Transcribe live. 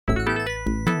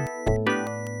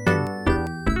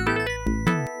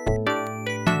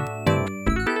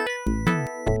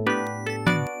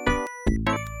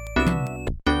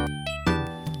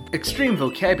Extreme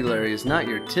Vocabulary is not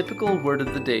your typical Word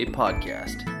of the Day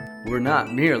podcast. We're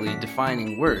not merely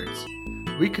defining words.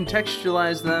 We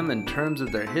contextualize them in terms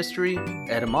of their history,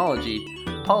 etymology,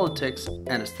 politics,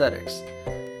 and aesthetics.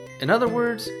 In other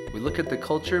words, we look at the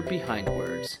culture behind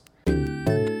words.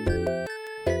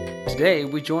 Today,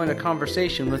 we join a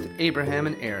conversation with Abraham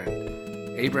and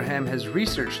Aaron. Abraham has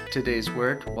researched today's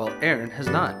word, while Aaron has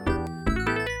not.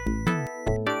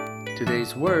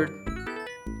 Today's word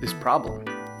is problem.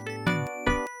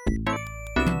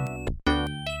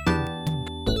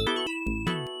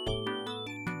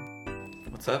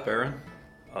 What's up, Aaron?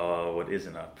 What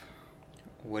isn't up?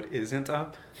 What isn't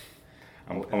up?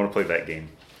 I want to play that game.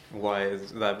 Why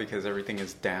is that? Because everything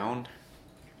is down?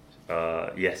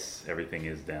 Yes, everything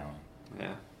is down.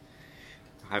 Yeah.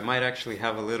 I might actually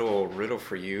have a little riddle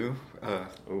for you.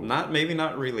 Maybe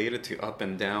not related to up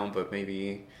and down, but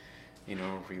maybe,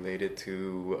 related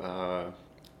to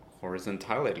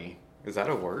horizontality. Is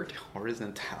that a word?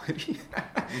 Horizontality?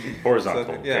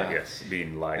 Horizontal, So, yeah. Yes,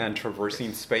 being light. And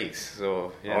traversing space.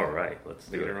 So, yeah. All right, let's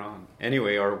do later it. on.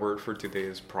 Anyway, our word for today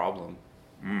is problem.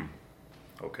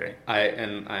 Okay.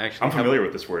 I'm familiar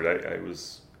with this word. I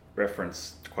was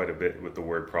referenced quite a bit with the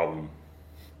word problem.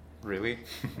 Really?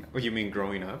 Oh, you mean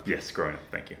growing up? Yes, growing up,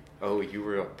 thank you. Oh, you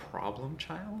were a problem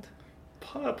child?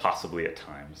 Possibly at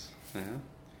times. Yeah.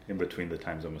 In between the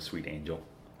times I'm a sweet angel.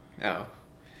 Oh.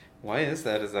 Why is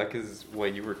that? Is that because,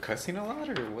 you were cussing a lot,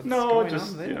 or what's No, going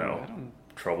just, on there?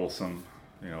 troublesome,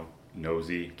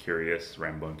 nosy, curious,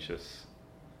 rambunctious.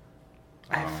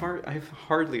 I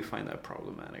hardly find that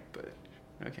problematic, but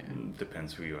okay.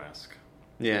 Depends who you ask.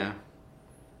 Yeah.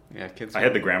 Yeah, kids. I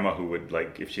had the grandma who would,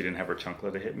 if she didn't have her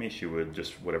chancla to hit me, she would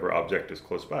just, whatever object is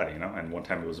close by, and one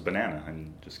time it was a banana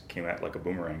and just came out like a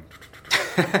boomerang.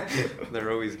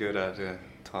 They're always good at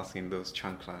tossing those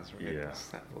chanclas or Yeah.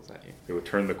 sandals at you. It would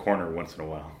turn the corner once in a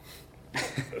while.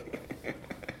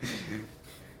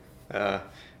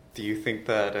 Do you think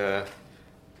that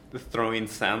throwing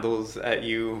sandals at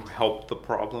you helped the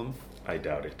problem? I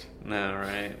doubt it. No,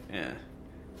 right? Yeah.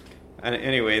 And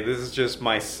anyway, this is just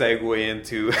my segue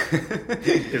into...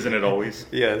 Isn't it always?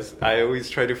 Yes, I always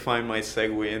try to find my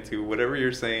segue into whatever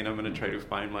you're saying. I'm going to try to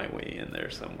find my way in there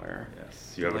somewhere.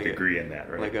 Yes, you have a degree in that,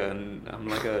 right? I'm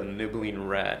like a nibbling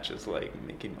rat, just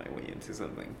making my way into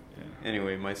something. Yeah.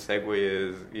 Anyway, my segue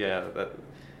is,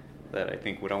 that I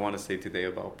think what I want to say today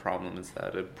about problem is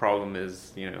that a problem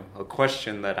is, a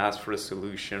question that asks for a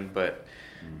solution, but,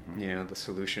 the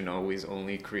solution always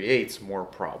only creates more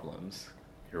problems.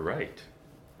 You're right.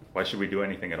 Why should we do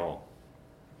anything at all?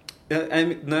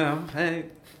 I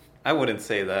wouldn't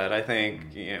say that. I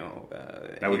think,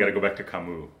 Now we got to go back to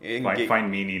Camus. Find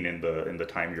meaning in the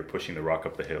time you're pushing the rock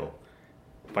up the hill.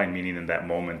 Find meaning in that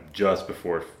moment just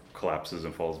before it collapses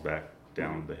and falls back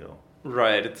down the hill.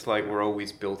 Right. It's like we're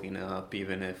always building up,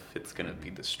 even if it's going to be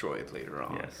destroyed later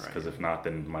on. Yes, because if not,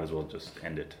 then might as well just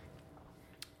end it.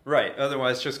 Right.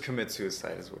 Otherwise, just commit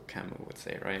suicide is what Camus would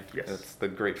say, right? Yes. That's the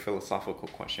great philosophical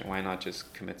question. Why not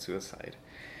just commit suicide?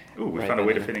 Ooh, we found a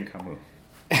way to fit in Camus.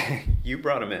 You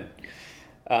brought him in.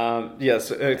 Yes.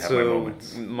 So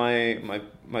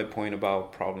my point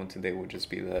about problem today would just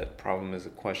be that problem is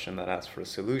a question that asks for a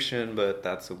solution, but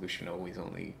that solution always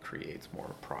only creates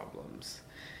more problems.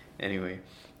 Anyway,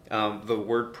 the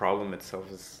word problem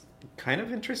itself is kind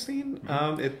of interesting.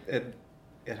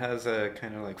 It has a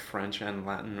kind of French and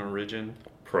Latin origin.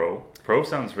 Pro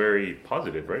sounds very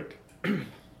positive, right?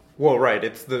 Well, right.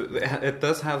 It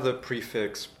does have the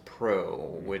prefix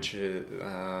pro, which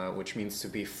means to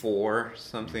be for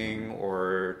something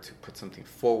or to put something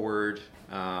forward.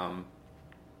 And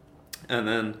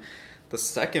then the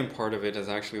second part of it is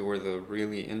actually where the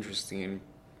really interesting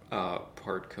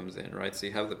part comes in, right? So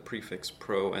you have the prefix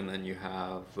pro, and then you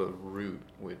have the root,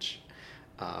 which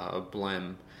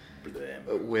blem.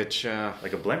 Which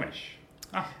like a blemish.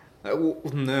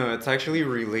 No, it's actually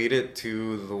related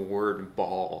to the word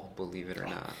ball, believe it or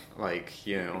not.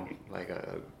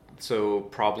 So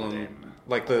problem,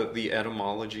 the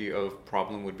etymology of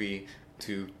problem would be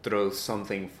to throw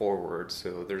something forward.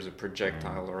 So there's a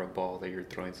projectile or a ball that you're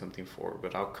throwing something forward,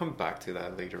 but I'll come back to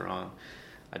that later on.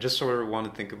 I just sort of want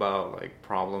to think about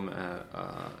problem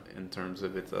in terms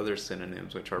of its other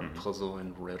synonyms, which are puzzle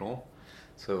and riddle.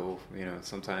 So,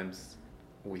 sometimes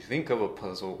we think of a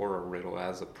puzzle or a riddle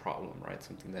as a problem, right?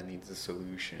 Something that needs a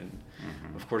solution.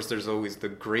 Mm-hmm. Of course, there's always the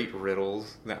great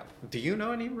riddles. Now, do you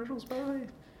know any riddles, by the way?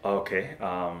 Okay,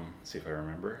 see if I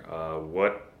remember.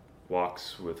 What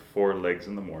walks with 4 legs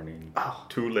in the morning,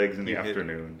 2 legs in the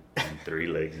afternoon, and 3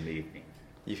 legs in the evening?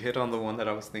 You hit on the one that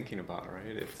I was thinking about,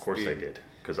 right? Of course I did,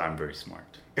 because I'm very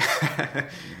smart.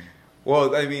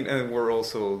 Well, I mean, and we're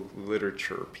also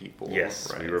literature people.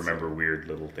 Yes, right? we remember weird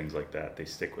little things like that. They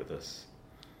stick with us.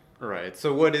 Right.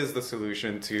 So what is the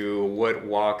solution to what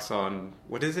walks on,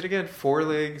 what is it again? 4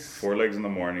 legs? 4 legs in the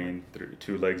morning,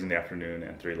 2 legs in the afternoon,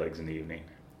 and 3 legs in the evening.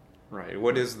 Right.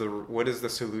 What is the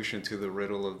solution to the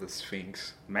riddle of the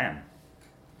Sphinx? Man.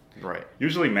 Right.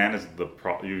 Usually man is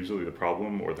usually the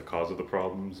problem or the cause of the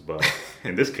problems, but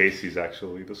in this case he's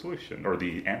actually the solution or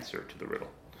the answer to the riddle.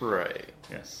 Right.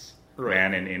 Yes. Right.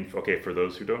 Man and okay, for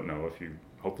those who don't know,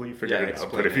 hopefully you figured it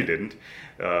out, but if you didn't,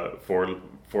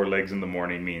 4 legs in the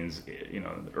morning means,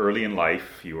 early in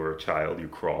life you were a child, you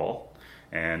crawl,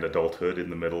 and adulthood in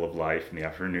the middle of life in the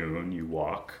afternoon you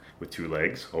walk with 2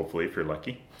 legs, hopefully if you're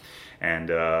lucky.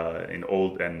 And in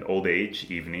old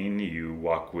age, evening, you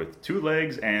walk with 2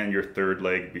 legs, and your 3rd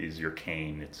leg is your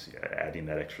cane. It's adding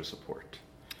that extra support.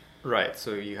 Right.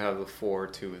 So you have the 4,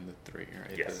 2, and the 3,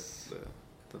 right? Yes.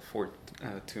 The 4,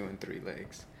 2, and 3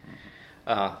 legs.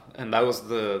 Mm-hmm. And that was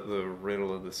the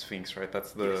riddle of the Sphinx, right?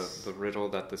 That's the riddle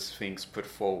that the Sphinx put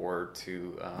forward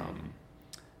to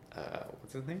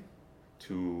what's his name?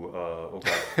 To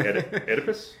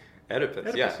Oedipus.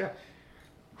 Oedipus, yeah.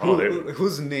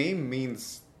 Whose name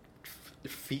means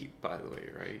feet, by the way,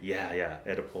 right? Yeah,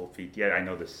 Oedipal feet. Yeah, I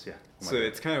know this. Yeah. So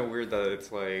it's kind of weird that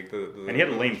it's like the and he had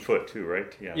a lame foot too,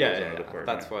 right? Yeah.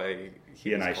 That's why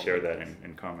he and I share that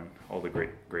in common. All the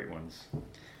great ones.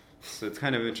 So it's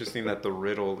kind of interesting that the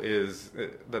riddle is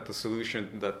that the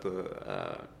solution that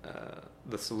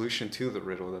the solution to the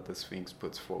riddle that the Sphinx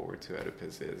puts forward to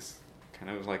Oedipus is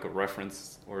kind of like a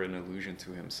reference or an allusion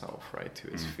to himself, right? To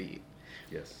his feet.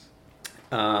 Yes.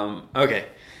 Okay,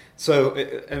 so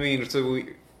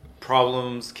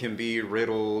problems can be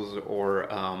riddles or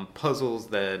puzzles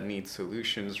that need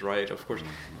solutions, right? Of course,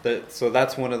 so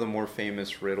that's one of the more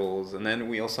famous riddles. And then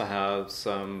we also have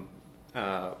some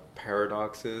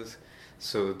paradoxes.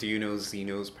 So do you know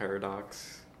Zeno's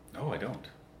paradox? No, I don't.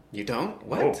 You don't?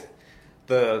 What? Oh.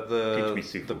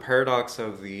 The paradox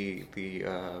of the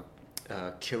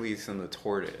Achilles and the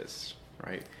tortoise,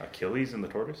 right? Achilles and the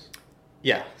tortoise?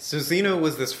 Yeah, so Zeno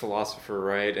was this philosopher,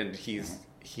 right? And he,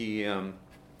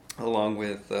 along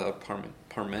with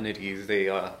Parmenides,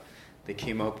 they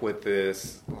came up with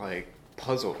this like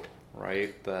puzzle,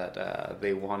 right? That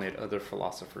they wanted other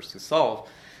philosophers to solve.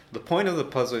 The point of the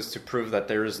puzzle is to prove that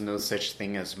there is no such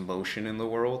thing as motion in the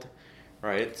world,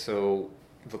 right? So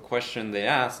the question they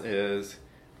ask is,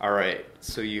 all right,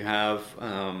 so you have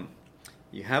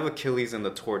Achilles and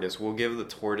the tortoise. We'll give the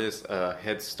tortoise a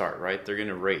head start, right? They're going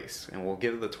to race, and we'll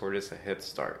give the tortoise a head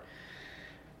start.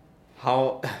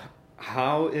 How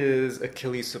is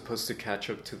Achilles supposed to catch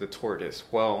up to the tortoise?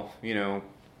 Well,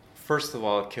 first of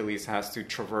all, Achilles has to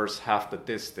traverse half the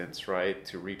distance, right,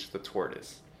 to reach the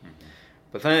tortoise. Mm-hmm.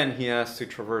 But then he has to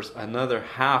traverse another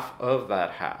half of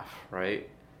that half, right?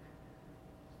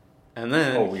 And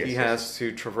then he has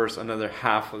to traverse another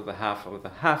half of the half of the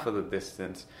half of the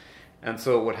distance. And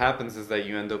so what happens is that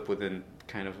you end up with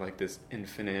kind of like this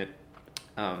infinite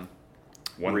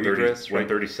regress,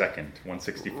 132nd,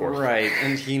 164th. Right,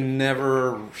 and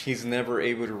he's never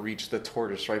able to reach the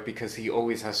tortoise, right? Because he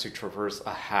always has to traverse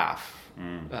a half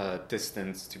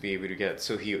distance to be able to get.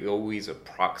 So he always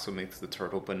approximates the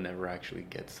turtle, but never actually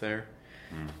gets there.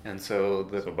 And so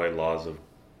by laws of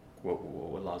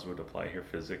what laws would apply here?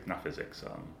 Not physics.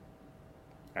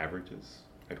 Averages.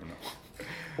 I don't know.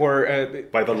 Or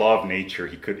by the law of nature,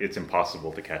 it's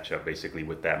impossible to catch up basically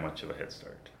with that much of a head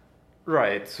start.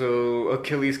 Right. So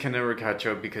Achilles can never catch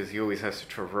up because he always has to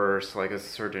traverse like a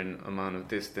certain amount of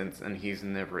distance, and he's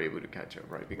never able to catch up,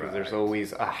 right? Because there's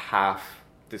always a half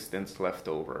distance left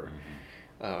over,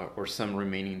 or some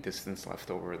remaining distance left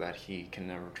over that he can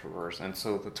never traverse, and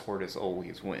so the tortoise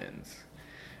always wins.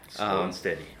 Slow and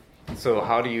steady. So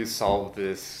how do you solve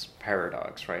this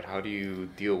paradox, right? How do you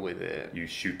deal with it? You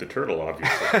shoot the turtle,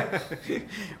 obviously.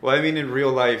 Well, I mean, in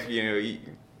real life, you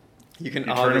can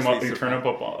turn him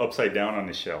up upside down on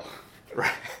his shell.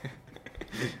 Right.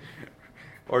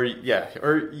 Or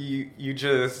you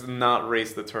just not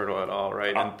race the turtle at all,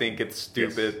 right? And think it's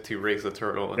stupid to race the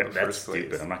turtle in the first place.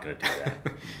 That's stupid. I'm not going to do that.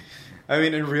 I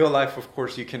mean, in real life, of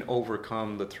course, you can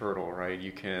overcome the turtle, right?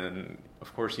 You can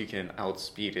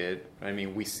outspeed it. I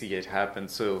mean, we see it happen.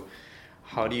 So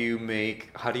how do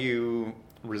you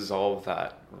resolve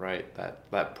that, right?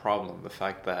 That problem, the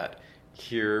fact that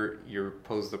here you're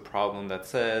posed the problem that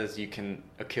says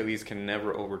Achilles can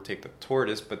never overtake the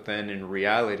tortoise, but then in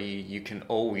reality, you can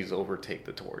always overtake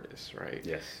the tortoise, right?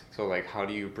 Yes. So like, how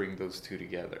do you bring those two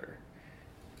together?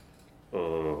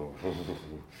 Oh,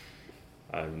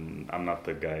 I'm not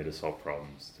the guy to solve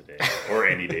problems today or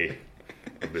any day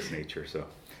of this nature. So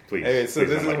Please. Okay, so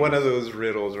this is one me. of those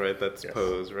riddles, right? That's Yes.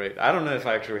 posed, right? I don't know if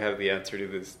I actually have the answer to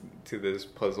this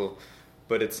puzzle,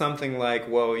 but it's something like,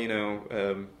 well,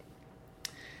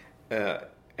 it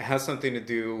has something to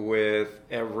do with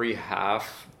every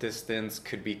half distance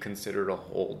could be considered a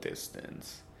whole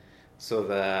distance, so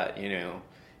that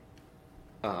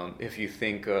if you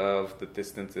think of the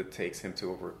distance it takes him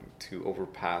to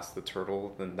overpass the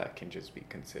turtle, then that can just be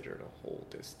considered a whole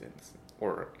distance,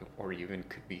 or even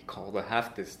could be called a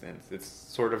half distance. It's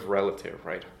sort of relative,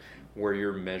 right? Where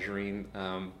you're measuring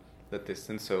the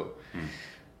distance. So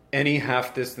any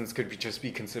half distance could just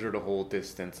be considered a whole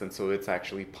distance, and so it's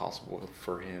actually possible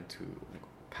for him to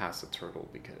pass a turtle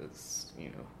because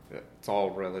it's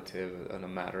all relative and a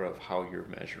matter of how you're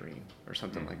measuring or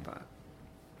something like that.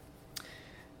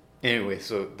 Anyway,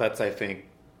 so that's, I think,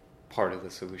 part of the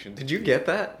solution. Did you get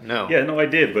that? No. Yeah, no, I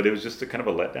did, but it was just a kind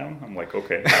of a letdown. I'm like,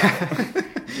 okay.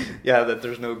 Yeah, that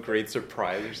there's no great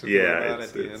surprise or something like that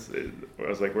at the end. I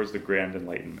was like, where's the grand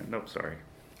enlightenment? Nope, sorry.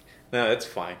 No, it's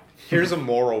fine. Here's a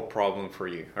moral problem for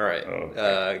you. All right.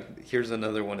 Okay. Here's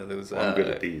another one of those. Well, I'm good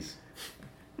at these.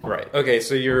 Right. Okay,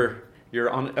 so you're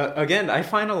on again. I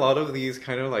find a lot of these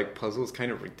kind of like puzzles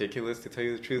kind of ridiculous, to tell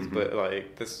you the truth. But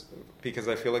like this, because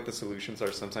I feel like the solutions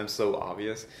are sometimes so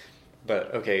obvious.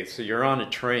 But okay, so you're on a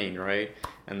train, right?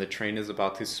 And the train is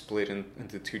about to split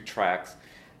into two tracks,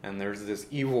 and there's this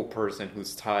evil person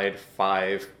who's tied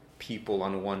 5 people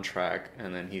on one track,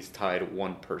 and then he's tied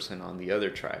 1 person on the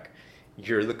other track.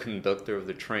 You're the conductor of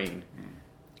the train.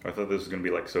 I thought this was going to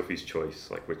be like Sophie's Choice,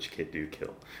 like which kid do you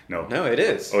kill? No, it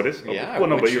is. Oh, it is? Yeah. Well,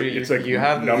 no, but it's like you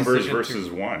have numbers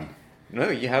versus 1. No,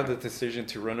 you have the decision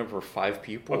to run over 5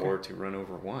 people Okay. or to run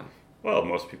over 1. Well,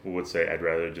 most people would say I'd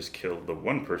rather just kill the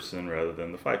 1 person rather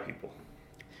than the 5 people.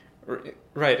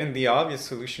 Right, and the obvious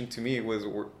solution to me was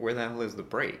where the hell is the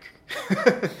brake?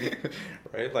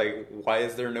 Right? Like, why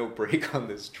is there no brake on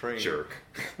this train? Jerk.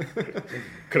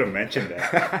 Could have mentioned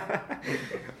that.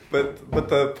 But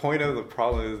the point of the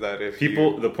problem is that if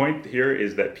the point here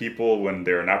is that people, when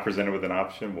they're not presented with an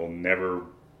option, will never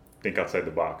think outside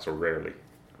the box, or rarely.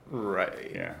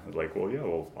 Right. Yeah, like,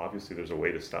 well, obviously there's a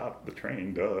way to stop the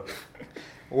train, duh.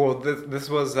 Well, this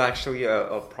was actually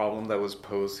a problem that was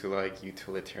posed to like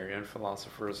utilitarian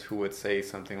philosophers who would say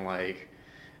something like,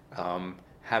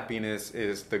 happiness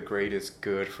is the greatest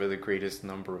good for the greatest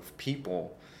number of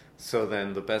people. So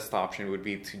then the best option would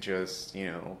be to just,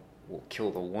 we'll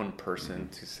kill the 1 person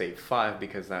to save 5,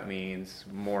 because that means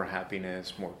more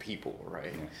happiness, more people,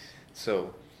 right? Yes.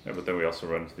 So. Yeah, but then we also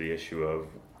run into the issue of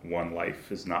 1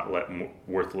 life is not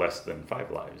worth less than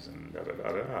 5 lives, and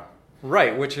da-da-da-da-da.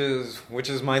 Right, which is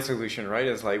my solution, right?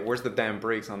 It's like, where's the damn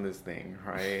brakes on this thing,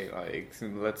 right? Like,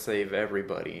 let's save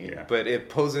everybody. Yeah. But it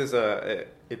poses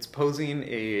it's posing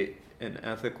an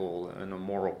ethical and a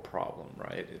moral problem,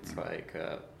 right? It's like,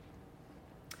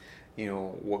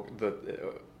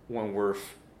 when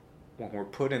we're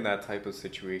put in that type of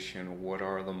situation, what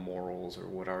are the morals or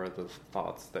what are the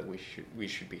thoughts that we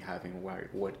should be having?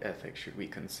 What ethics should we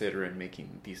consider in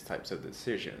making these types of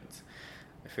decisions?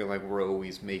 I feel like we're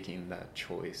always making that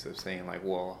choice of saying like,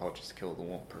 well, I'll just kill the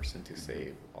 1 person to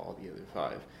save all the other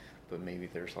 5. But maybe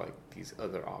there's like these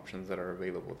other options that are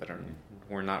available that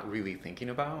we're not really thinking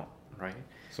about, right?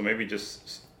 So maybe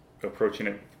just approaching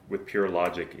it with pure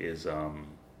logic is,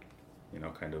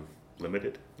 kind of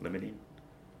limiting.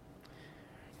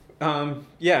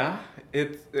 Yeah,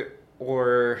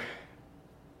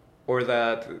 or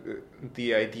that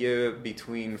the idea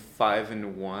between 5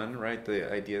 and 1, right?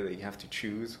 The idea that you have to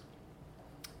choose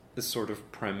is sort of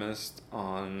premised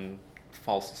on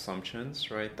false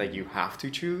assumptions, right? That you have to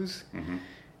choose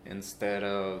instead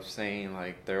of saying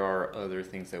like there are other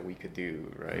things that we could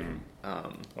do, right?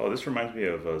 This reminds me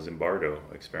of a Zimbardo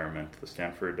experiment, the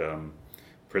Stanford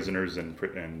prisoners and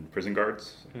prison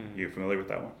guards. You familiar with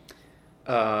that one?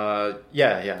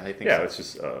 Yeah, I think so. Yeah, it's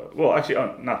just, actually,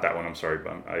 not that one, I'm sorry,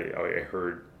 but I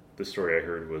heard, the story I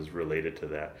heard was related to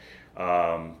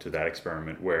that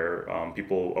experiment where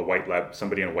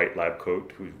somebody in a white lab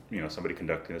coat who, somebody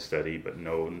conducting a study, but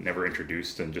never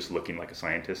introduced and just looking like a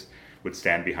scientist, would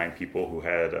stand behind people who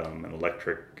had an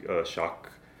electric shock,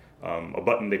 a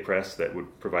button they press that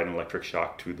would provide an electric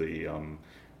shock to the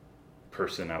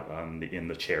person out in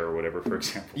the chair or whatever, for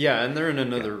example. Yeah, and they're in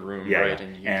another room, right?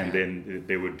 And then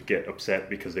they would get upset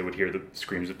because they would hear the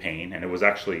screams of pain, and it was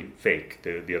actually fake.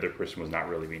 The other person was not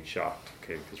really being shocked,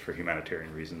 okay, because for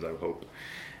humanitarian reasons, I would hope.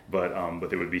 But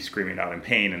they would be screaming out in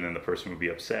pain, and then the person would be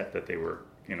upset that they were,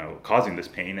 causing this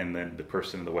pain, and then the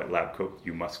person in the wet lab coat,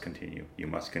 you must continue,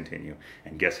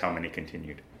 and guess how many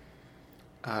continued?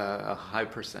 A high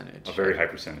percentage. A very high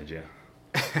percentage, yeah.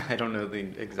 I don't know the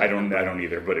exact number. I don't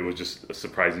either, but it was just a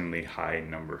surprisingly high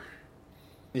number.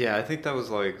 Yeah, I think that was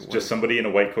like... Just somebody in a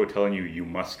white coat telling you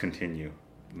must continue.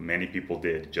 Many people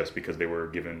did just because they were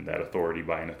given that authority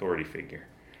by an authority figure.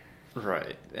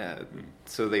 Right.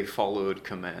 So they followed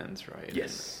commands, right?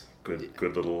 Yes. Good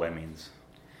little lemmings.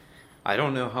 I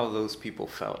don't know how those people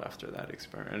felt after that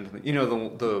experiment. You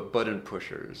know, the button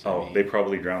pushers. Oh, they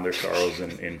probably drowned their sorrows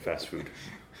in fast food.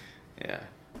 Yeah.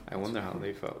 I wonder how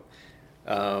they felt.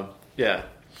 Yeah.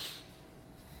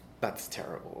 That's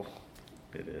terrible.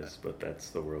 It is, but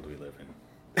that's the world we live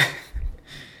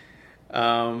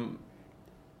in.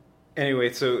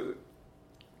 Anyway, so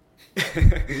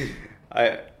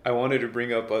I wanted to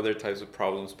bring up other types of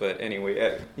problems, but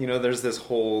anyway, you know, there's this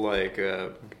whole like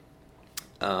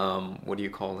what do you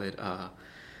call it?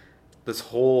 This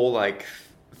whole like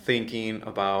thinking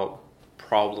about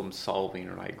problem solving,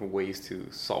 or like ways to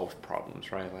solve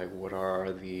problems, right? Like what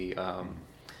are the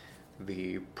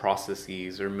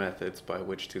processes or methods by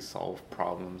which to solve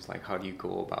problems? Like how do you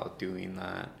go about doing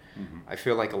that? Mm-hmm. I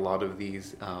feel like a lot of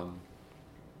these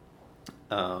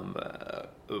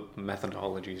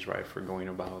methodologies, right, for going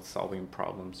about solving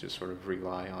problems just sort of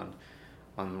rely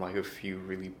on like a few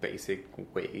really basic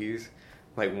ways.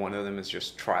 Like one of them is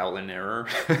just trial and error.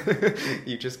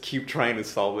 You just keep trying to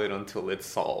solve it until it's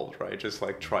solved, right? Just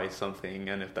like try something,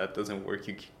 and if that doesn't work,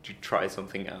 you try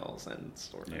something else, and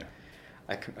sort of. Yeah.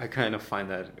 I kind of find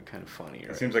that kind of funny. Right?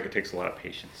 It seems like it takes a lot of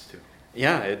patience too.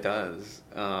 Yeah, it does.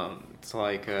 It's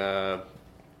like kind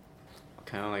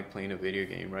of like playing a video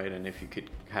game, right? And if you could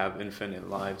have infinite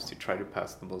lives to try to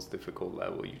pass the most difficult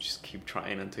level, you just keep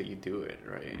trying until you do it,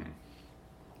 right? Mm.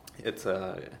 It's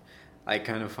I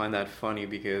kind of find that funny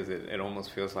because it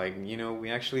almost feels like, you know, we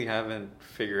actually haven't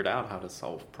figured out how to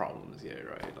solve problems yet,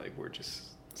 right? Like we're just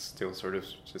still sort of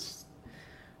just,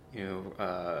 you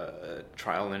know,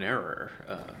 trial and error.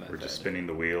 We're just spinning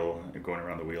the wheel and going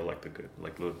around the wheel like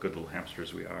good little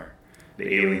hamsters we are.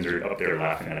 The aliens are up there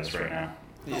laughing at us right now.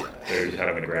 Yeah. They're just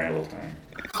having a grand old time.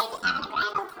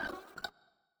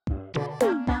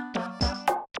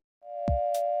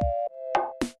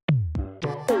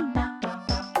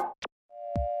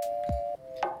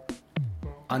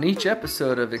 On each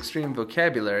episode of Extreme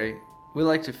Vocabulary, we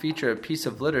like to feature a piece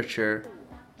of literature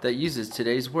that uses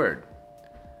today's word.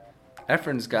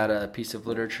 Efren's got a piece of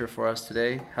literature for us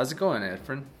today. How's it going,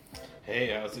 Efren?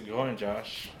 Hey, how's it going,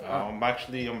 Josh? I'm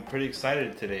pretty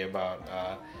excited today about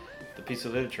the piece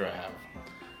of literature I have.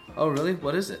 Oh, really?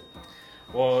 What is it?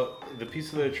 Well, the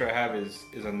piece of literature I have is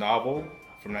a novel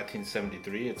from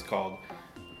 1973. It's called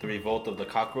The Revolt of the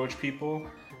Cockroach People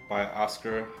by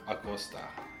Oscar Acosta.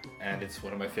 And it's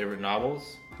one of my favorite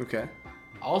novels. Okay.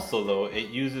 Also, though, it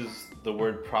uses the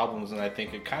word problems in, I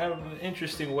think, a kind of an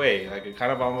interesting way, like a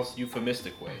kind of almost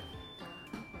euphemistic way.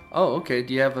 Oh, okay.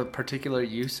 Do you have a particular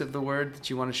use of the word that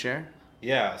you want to share?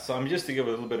 Yeah, so just to give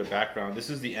a little bit of background, this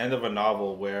is the end of a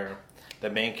novel where the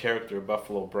main character,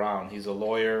 Buffalo Brown, he's a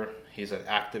lawyer, he's an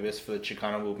activist for the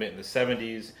Chicano movement in the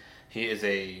 70s, he is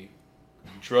a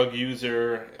drug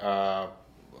user,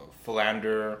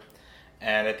 philanderer,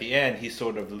 and at the end he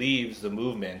sort of leaves the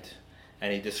movement,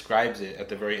 and he describes it at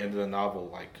the very end of the novel,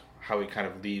 like how he kind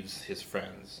of leaves his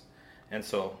friends. And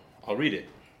so I'll read it.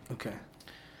 Okay.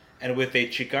 And with a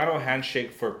Chicano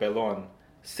handshake for Pelon,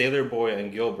 Sailor Boy,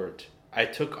 and Gilbert, I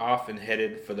took off and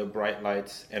headed for the bright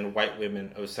lights and white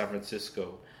women of San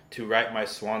Francisco to write my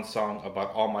swan song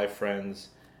about all my friends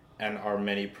and our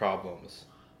many problems.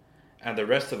 And the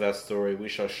rest of that story we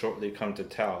shall shortly come to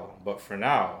tell, but for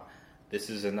now, this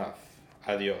is enough.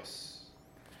 Adios.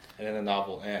 And then the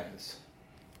novel ends.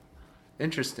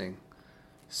 Interesting.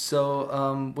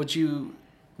 So,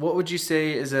 what would you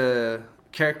say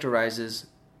characterizes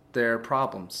their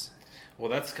problems? Well,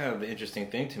 that's kind of the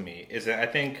interesting thing to me, is that I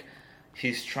think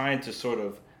he's trying to sort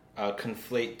of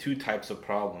conflate two types of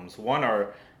problems. One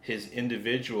are his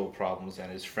individual problems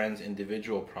and his friends'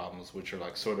 individual problems, which are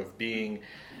like sort of being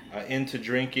into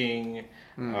drinking,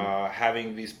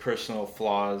 having these personal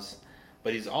flaws.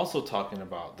 But he's also talking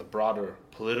about the broader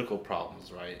political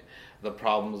problems, right? The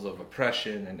problems of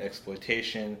oppression and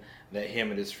exploitation that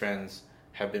him and his friends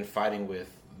have been fighting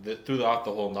with throughout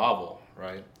the whole novel,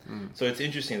 right? So it's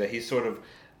interesting that he's sort of,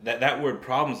 that word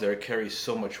problems there carries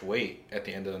so much weight at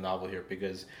the end of the novel here,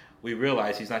 because we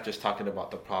realize he's not just talking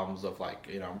about the problems of like,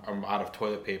 you know, I'm out of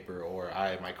toilet paper, or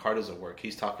my car doesn't work.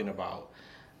 He's talking about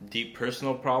deep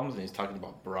personal problems, and he's talking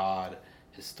about broad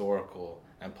historical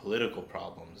and political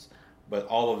problems. But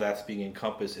all of that's being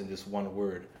encompassed in this one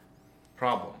word,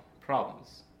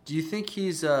 problems. Do you think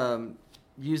he's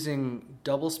using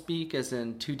doublespeak as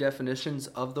in two definitions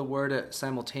of the word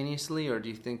simultaneously, or do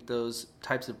you think those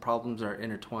types of problems are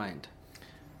intertwined?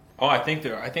 Oh, I think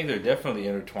they're definitely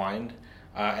intertwined,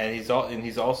 and he's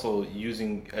also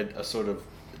using a sort of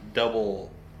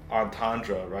double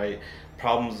entendre, right?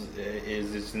 Problems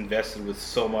is invested with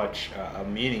so much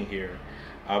meaning here,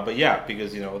 but yeah,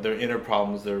 because their inner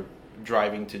problems, they're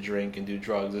driving to drink and do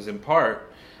drugs, is in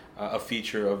part a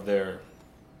feature of their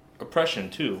oppression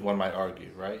too. One might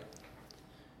argue, right?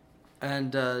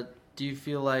 And do you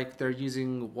feel like they're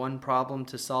using one problem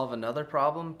to solve another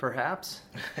problem, perhaps?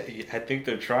 I think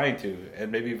they're trying to,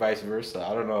 and maybe vice versa.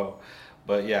 I don't know.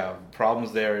 But yeah,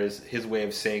 problems there is his way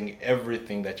of saying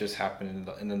everything that just happened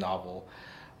in the novel.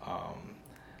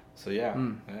 So yeah.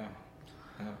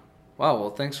 Wow,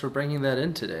 well, thanks for bringing that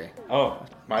in today. Oh,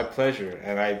 my pleasure.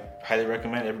 And I highly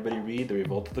recommend everybody read The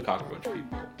Revolt of the Cockroach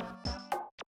People.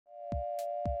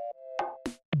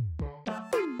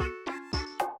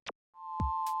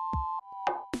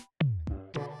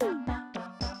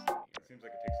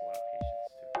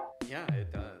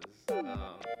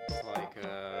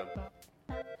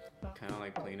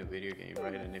 Video game,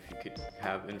 right? And if you could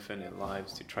have infinite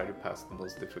lives to try to pass the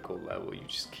most difficult level, you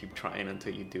just keep trying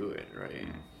until you do it, right?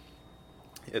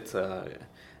 It's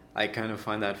I kind of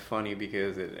find that funny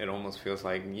because it almost feels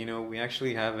like, we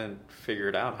actually haven't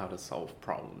figured out how to solve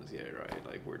problems yet, right?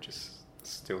 Like we're just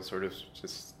still sort of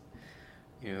just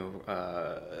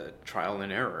trial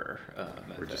and error.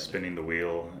 We're just spinning the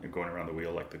wheel and going around the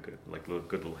wheel like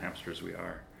good little hamsters we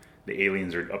are. The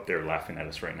aliens are up there laughing at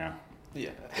us right now.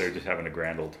 Yeah, they're just having a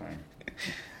grand old time.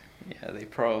 Yeah, they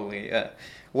probably.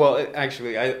 Well,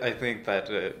 actually, I think that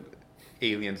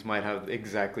aliens might have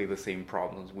exactly the same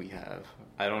problems we have.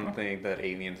 I don't think that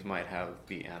aliens might have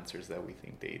the answers that we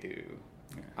think they do.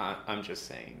 Yeah. I'm just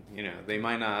saying, they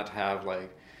might not have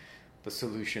like the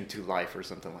solution to life or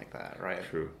something like that, right?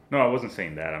 True. No, I wasn't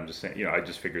saying that. I'm just saying, I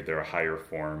just figured they're a higher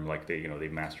form, like they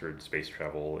mastered space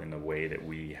travel in a way that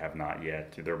we have not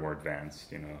yet. They're more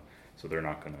advanced, so they're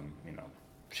not going to,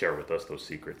 share with us those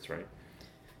secrets, right?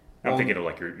 I'm thinking of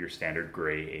like your standard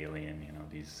gray alien,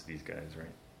 these guys, right?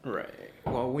 Right.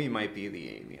 Well, we might be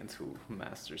the aliens who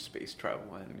master space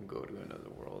travel and go to another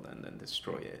world and then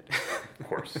destroy it. Of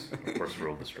course,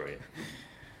 we'll destroy it.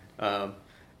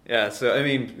 Yeah. So I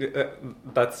mean,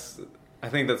 I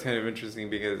think that's kind of interesting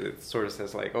because it sort of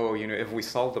says like, oh, if we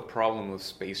solve the problem of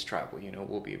space travel,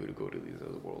 we'll be able to go to these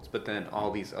other worlds. But then all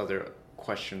these other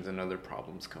questions and other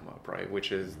problems come up, right? Which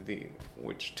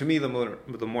to me the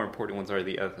more important ones are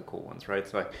the ethical ones, right?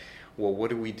 So like, well,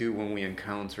 what do we do when we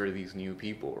encounter these new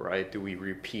people, right? Do we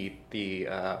repeat the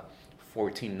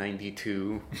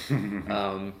 1492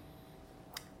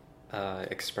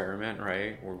 experiment,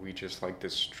 right, where we just like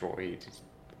destroyed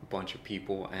a bunch of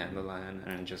people and the land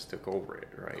and just took over it,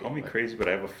 right? Call me crazy, but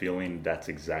I have a feeling that's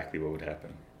exactly what would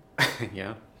happen.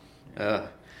 Yeah.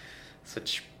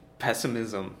 Such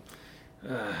pessimism.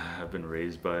 I've been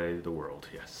raised by the world,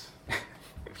 yes.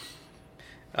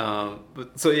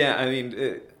 But so yeah, I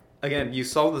mean, again, you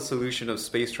solve the solution of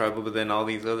space travel, but then all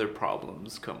these other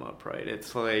problems come up, right?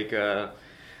 It's like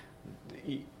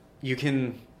you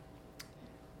can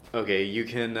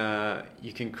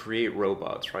create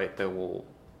robots, right, that will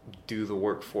do the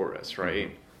work for us, right?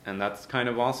 Mm-hmm. And that's kind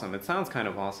of awesome. It sounds kind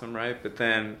of awesome, right? But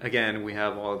then again, we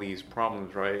have all these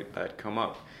problems, right, that come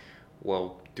up.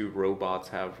 Well, do robots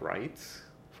have rights,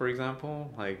 for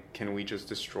example? Like, can we just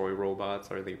destroy robots?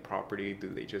 Are they property? Do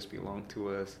they just belong to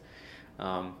us?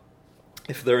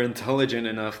 If they're intelligent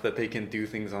enough that they can do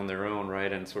things on their own,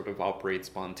 right, and sort of operate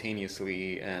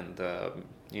spontaneously, and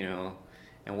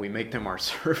and we make them our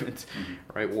servants, mm-hmm.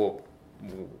 right? Well,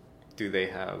 do they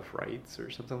have rights or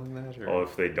something like that? Or? Well,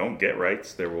 if they don't get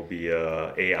rights, there will be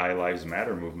a AI Lives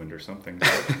Matter movement or something.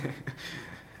 Right?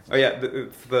 Oh yeah,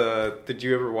 did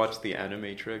you ever watch The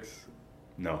Animatrix?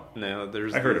 No. I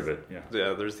heard of it. Yeah.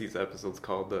 Yeah, there's these episodes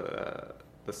called the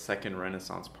Second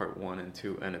Renaissance Part 1 and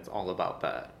 2, and it's all about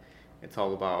that. It's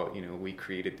all about, we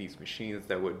created these machines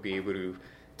that would be able to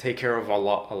take care of a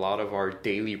lot of our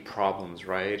daily problems,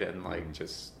 right? And like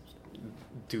just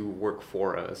do work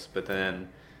for us. But then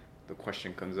the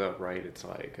question comes up, right? It's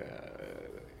like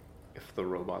if the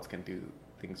robots can do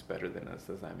things better than us,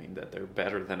 does that mean that they're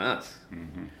better than us?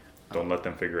 Mm-hmm. Don't let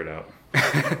them figure it out.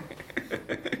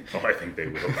 Oh, I think they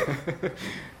will.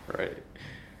 Right.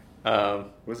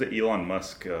 Was it Elon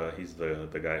Musk? He's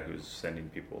the guy who's sending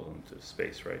people into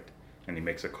space, right? And he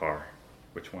makes a car.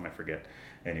 Which one? I forget.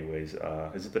 Anyways,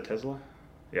 is it the Tesla?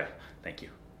 Yeah, thank you.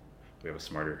 We have a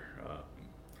smarter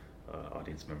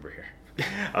audience member here.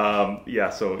 Yeah,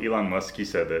 so Elon Musk, he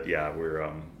said that, we're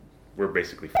we're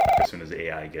basically fucked as soon as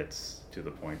AI gets to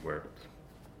the point where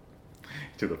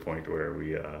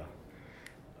we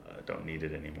don't need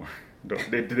it anymore.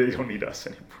 They don't need us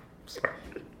anymore. Sorry,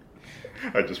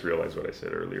 I just realized what I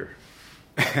said earlier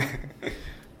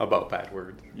about bad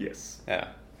words. Yes. Yeah.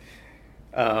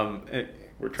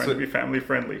 We're trying to be family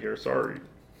friendly here. Sorry.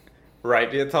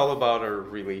 Right. It's all about our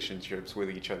relationships with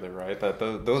each other, right?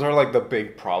 Those are like the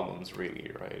big problems,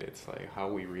 really, right? It's like how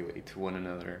we relate to one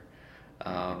another,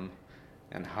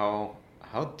 and how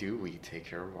do we take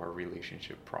care of our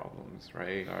relationship problems,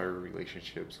 right? Our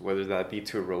relationships, whether that be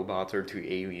to robots or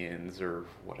to aliens or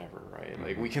whatever, right?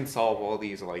 Like we can solve all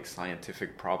these like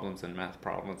scientific problems and math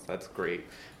problems. That's great.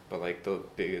 But like the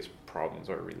biggest problems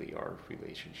are really our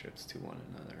relationships to one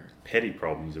another. Petty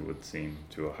problems, it would seem,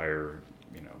 to a higher,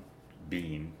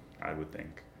 being, I would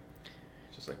think.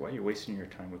 It's just like, why are you wasting your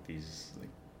time with these like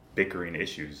bickering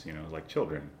issues, like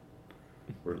children?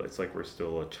 It's like we're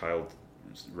still a child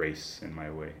race in my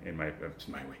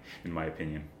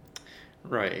opinion.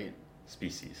 Right.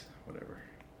 Species, whatever.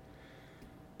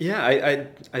 Yeah,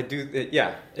 I do.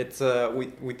 Yeah, it's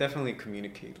we definitely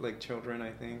communicate like children,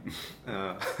 I think.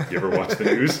 You ever watch the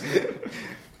news?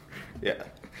 Yeah,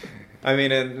 I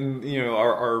mean, and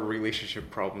our relationship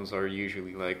problems are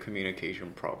usually like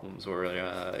communication problems, or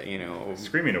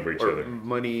screaming over each other,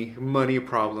 money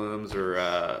problems, or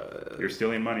you're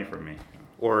stealing money from me,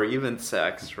 or even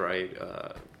sex, right?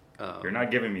 You're not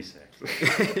giving me sex.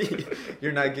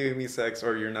 You're not giving me sex,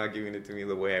 or you're not giving it to me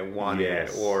the way I want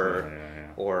it,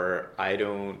 or I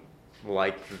don't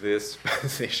like this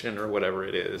position, or whatever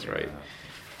it is, right?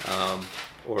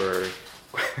 Or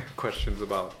questions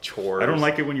about chores. I don't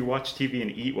like it when you watch TV and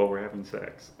eat while we're having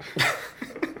sex.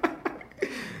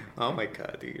 Oh my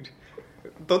god, dude.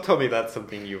 Don't tell me that's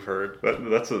something you've heard.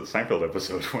 That's a Seinfeld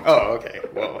episode. Oh, okay.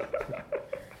 Well,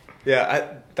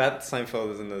 yeah, that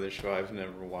Seinfeld is another show I've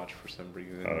never watched for some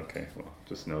reason. Okay, well,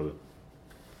 just know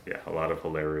that, a lot of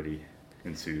hilarity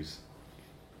ensues.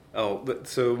 Oh,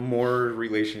 so more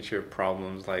relationship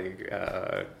problems like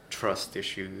trust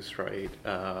issues, right?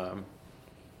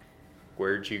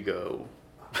 Where'd you go?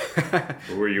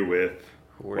 Who were you with?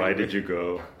 Why did you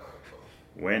go?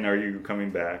 When are you coming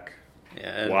back?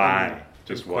 Yeah, why?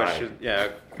 Just why?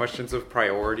 Questions of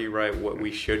priority, right? What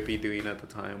we should be doing at the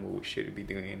time, what we should be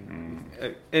doing.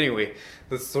 Anyway,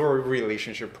 the sort of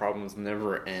relationship problems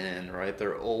never end, right?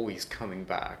 They're always coming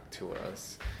back to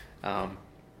us.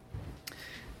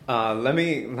 Let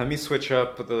me switch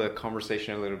up the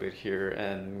conversation a little bit here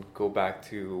and go back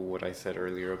to what I said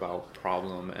earlier about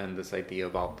problem and this idea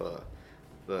about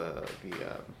the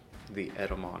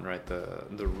etymon, right?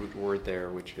 The root word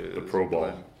there, which is the pro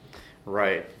ball,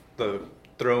 right? The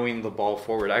throwing the ball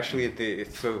forward. Actually,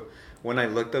 so when I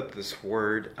looked up this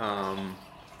word,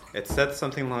 it said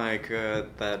something like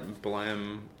that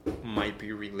blem might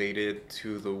be related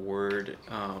to the word.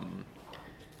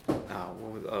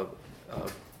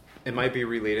 It might be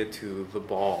related to the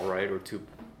ball, right, or to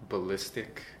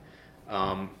ballistic,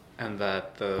 and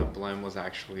that the blem was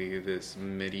actually this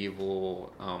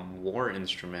medieval war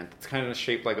instrument. It's kind of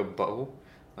shaped like a bow,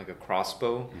 like a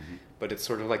crossbow, but it's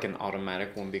sort of like an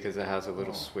automatic one because it has a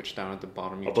little switch down at the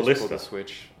bottom. You just pull the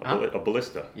switch. A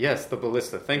ballista. Yes, the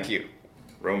ballista. Thank you.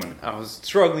 Roman. I was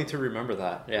struggling to remember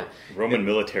that. Yeah. Roman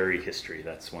military history.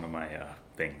 That's one of my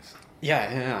things.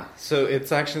 Yeah. So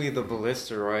it's actually the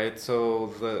ballista, right?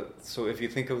 So if you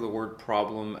think of the word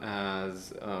problem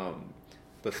as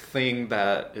the thing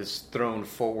that is thrown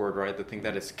forward, right? The thing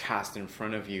that is cast in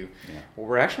front of you. Yeah. What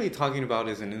we're actually talking about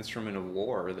is an instrument of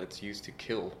war that's used to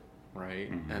kill,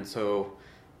 right? Mm-hmm. And so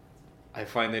I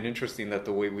find it interesting that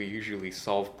the way we usually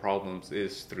solve problems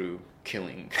is through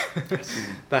killing.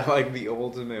 That like the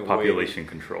ultimate population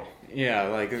control. Yeah,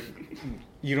 like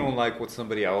you don't like what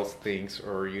somebody else thinks,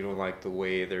 or you don't like the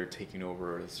way they're taking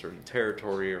over a certain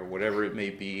territory or whatever it may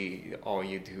be. All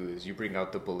you do is you bring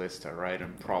out the ballista, right,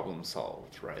 and problem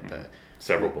solved, right? Mm-hmm.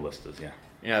 Several ballistas, yeah.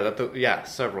 Yeah,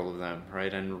 several of them,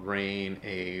 right, and rain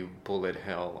a bullet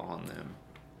hell on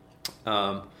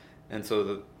them. And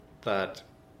so that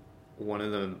one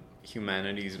of the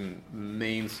humanity's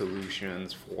main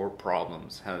solutions for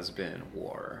problems has been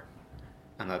war,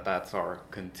 and that's our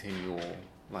continual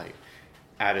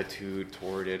attitude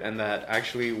toward it, and that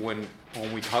actually when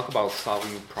we talk about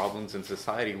solving problems in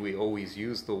society, we always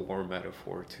use the war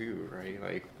metaphor too, right?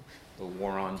 Like the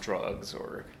war on drugs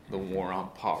or the war on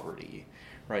poverty,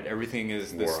 right? Everything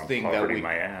is this thing that we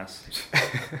my ass.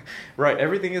 Right,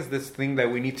 everything is this thing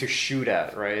that we need to shoot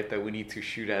at, right? That we need to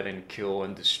shoot at and kill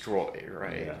and destroy,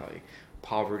 right? Yeah. Like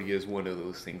poverty is one of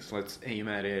those things. Let's aim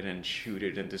at it and shoot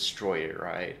it and destroy it,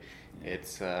 right?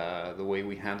 It's the way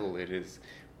we handle it is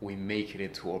we make it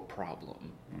into a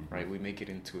problem, right? We make it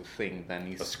into a thing that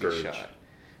needs to scourge. be shot.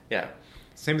 Yeah.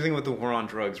 Same thing with the war on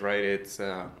drugs, right? It's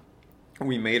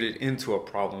we made it into a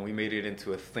problem. We made it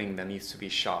into a thing that needs to be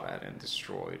shot at and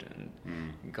destroyed and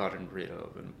gotten rid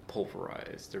of and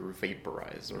pulverized or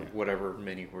vaporized or whatever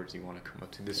many words you want to come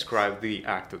up to describe the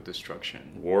act of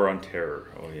destruction. War on terror.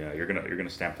 Oh yeah, you're gonna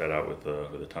stamp that out with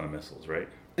a ton of missiles, right?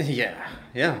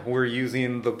 Yeah. We're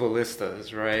using the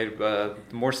ballistas, right?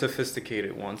 More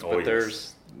sophisticated ones, but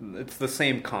it's the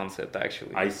same concept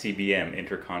actually. ICBM,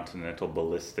 Intercontinental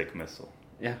Ballistic Missile.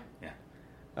 Yeah.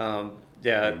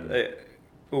 Yeah.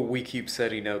 We keep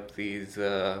setting up these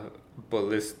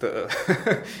ballista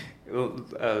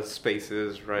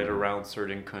spaces right around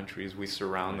certain countries. We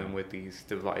surround them with these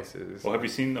devices. Well, have you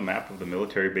seen the map of the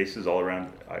military bases all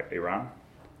around Iran?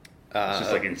 It's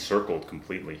just like encircled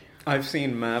completely. I've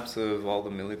seen maps of all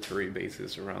the military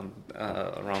bases around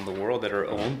the world that are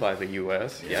owned by the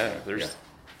U.S. Yeah, there's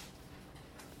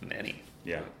many.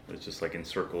 Yeah, it's just like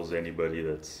encircles anybody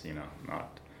that's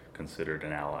not considered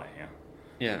an ally.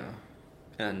 Yeah,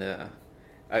 and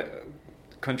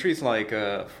countries like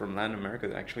from Latin America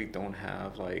that actually don't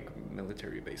have like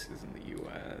military bases in the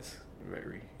U.S.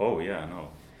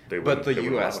 But the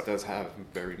U.S. does have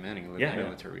very many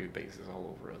military bases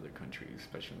all over other countries,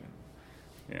 especially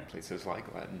in places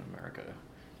like Latin America.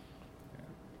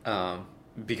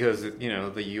 Because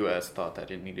the U.S. thought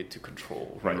that it needed to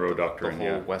control Monroe Doctrine,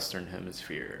 the whole Western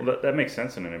Hemisphere. Well, that makes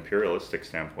sense in an imperialistic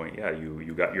standpoint. Yeah,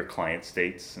 you got your client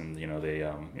states, and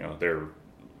they're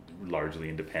largely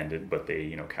independent, but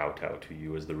they kowtow to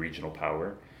you as the regional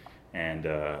power, and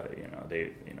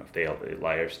if they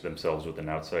ally themselves with an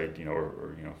outside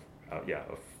a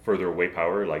further away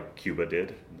power like Cuba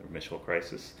did in the Missile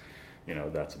Crisis,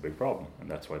 that's a big problem,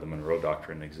 and that's why the Monroe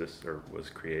Doctrine exists or was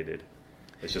created.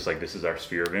 It's just like, this is our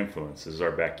sphere of influence, this is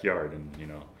our backyard, and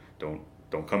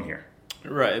don't come here.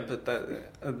 Right, but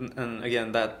that and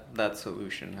again that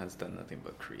solution has done nothing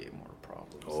but create more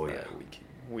problems that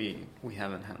we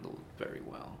haven't handled very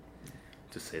well,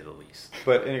 to say the least.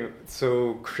 But anyway,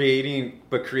 so creating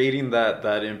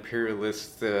that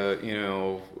imperialist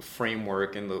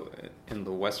framework in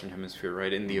the Western Hemisphere,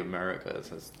 right, in the Americas,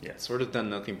 has sort of done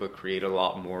nothing but create a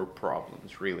lot more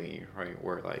problems, really, right?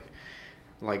 Where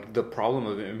like the problem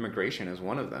of immigration is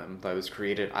one of them that was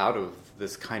created out of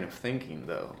this kind of thinking,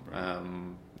 though,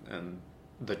 and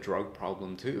the drug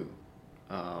problem too,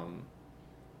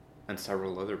 and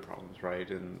several other problems, right,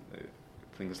 and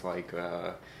things like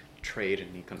trade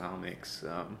and economics.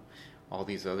 All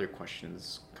these other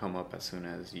questions come up as soon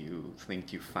as you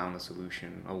think you found a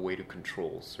solution, a way to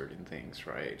control certain things,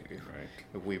 right?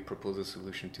 If we propose a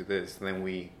solution to this, then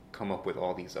we come up with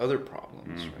all these other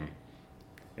problems, right?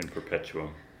 In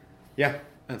perpetuum. Yeah,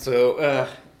 and so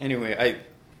anyway,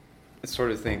 I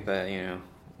sort of think that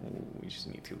we just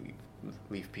need to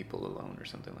leave people alone or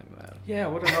something like that. Yeah,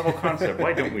 what a novel concept.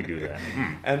 Why don't we do that?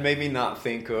 And maybe not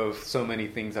think of so many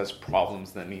things as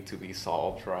problems that need to be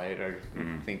solved, right? Or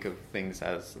think of things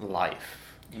as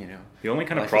life. The only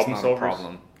kind of problem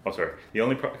solvers. The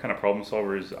only kind of problem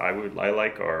solvers I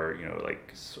like are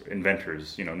like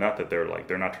inventors. Not that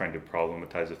they're not trying to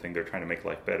problematize a thing. They're trying to make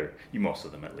life better. Most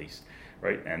of them at least,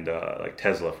 right? And like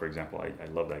Tesla, for example, I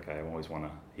love that guy. I always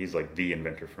he's like the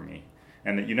inventor for me.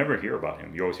 And you never hear about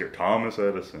him. You always hear Thomas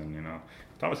Edison.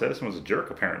 Thomas Edison was a jerk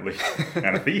apparently,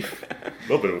 and a thief, a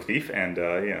little bit of a thief. And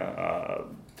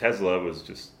Tesla was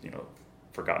just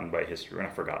forgotten by history, or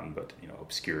not forgotten, but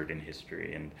obscured in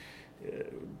history. And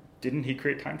didn't he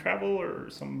create time travel or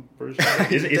some version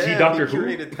of it? Is he Doctor Who? He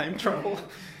created time travel?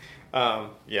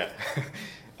 Yeah.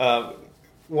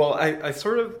 Well, I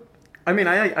sort of...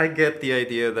 I get the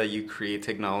idea that you create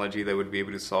technology that would be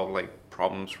able to solve, like,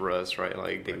 problems for us, right?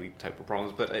 Like, daily type of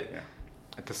problems. But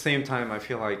at the same time, I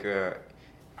feel like,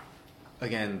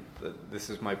 again, this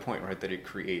is my point, right? That it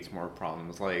creates more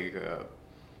problems. Like,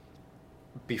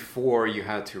 before you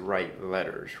had to write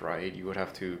letters, right? You would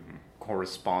have to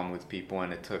correspond with people,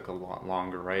 and it took a lot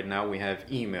longer, right? Now we have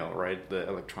email, right? The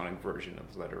electronic version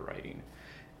of letter writing,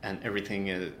 and everything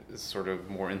is sort of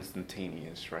more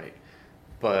instantaneous, right?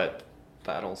 But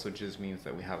that also just means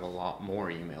that we have a lot more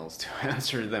emails to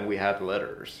answer than we had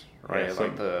letters, right? Yeah, so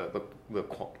like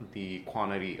the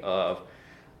quantity of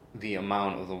the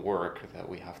amount of the work that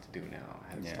we have to do now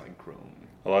has like grown.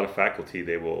 A lot of faculty,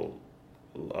 they will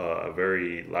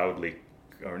very loudly,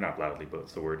 or not loudly, but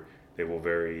it's the word, they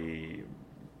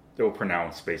will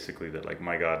pronounce basically that, like,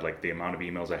 my God, like the amount of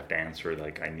emails I have to answer,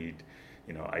 like I need,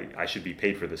 I should be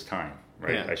paid for this time,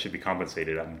 right? Yeah. I should be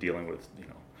compensated. I'm dealing with,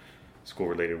 school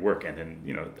related work. And then,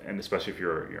 and especially if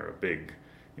you're a big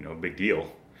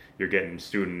deal, You're getting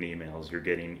student emails. You're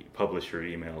getting publisher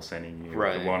emails sending you.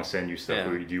 Right. They want to send you stuff.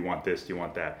 Yeah. Do you want this? Do you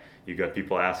want that? You got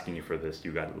people asking you for this.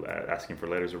 You got asking for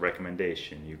letters of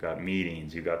recommendation. You got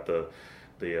meetings. You got the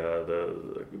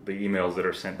emails that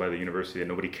are sent by the university that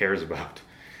nobody cares about.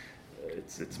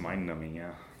 It's mind numbing.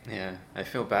 Yeah. Yeah, I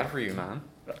feel bad for you, man.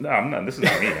 No, I'm not. This is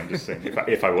not me. I'm just saying,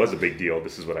 if I was a big deal,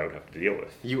 this is what I would have to deal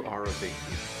with. You are a big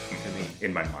deal to me.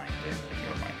 In my mind, in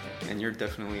your mind. And you're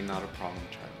definitely not a problem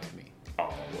child to me.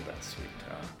 Oh, well, that's sweet.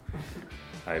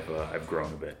 I've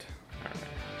grown a bit. All right.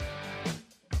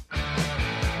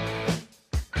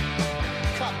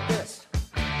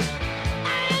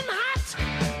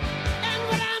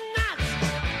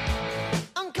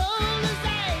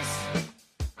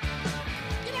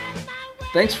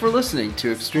 Thanks for listening to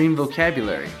Extreme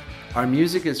Vocabulary. Our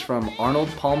music is from Arnold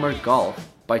Palmer Golf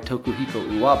by Tokuhiko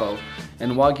Uwabo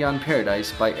and Wagyan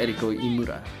Paradise by Eriko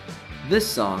Imura. This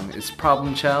song is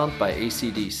Problem Child by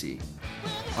AC/DC.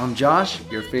 I'm Josh,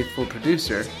 your faithful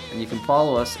producer, and you can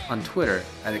follow us on Twitter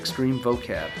at Extreme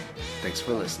Vocab. Thanks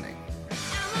for listening. I'm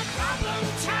a problem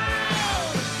child.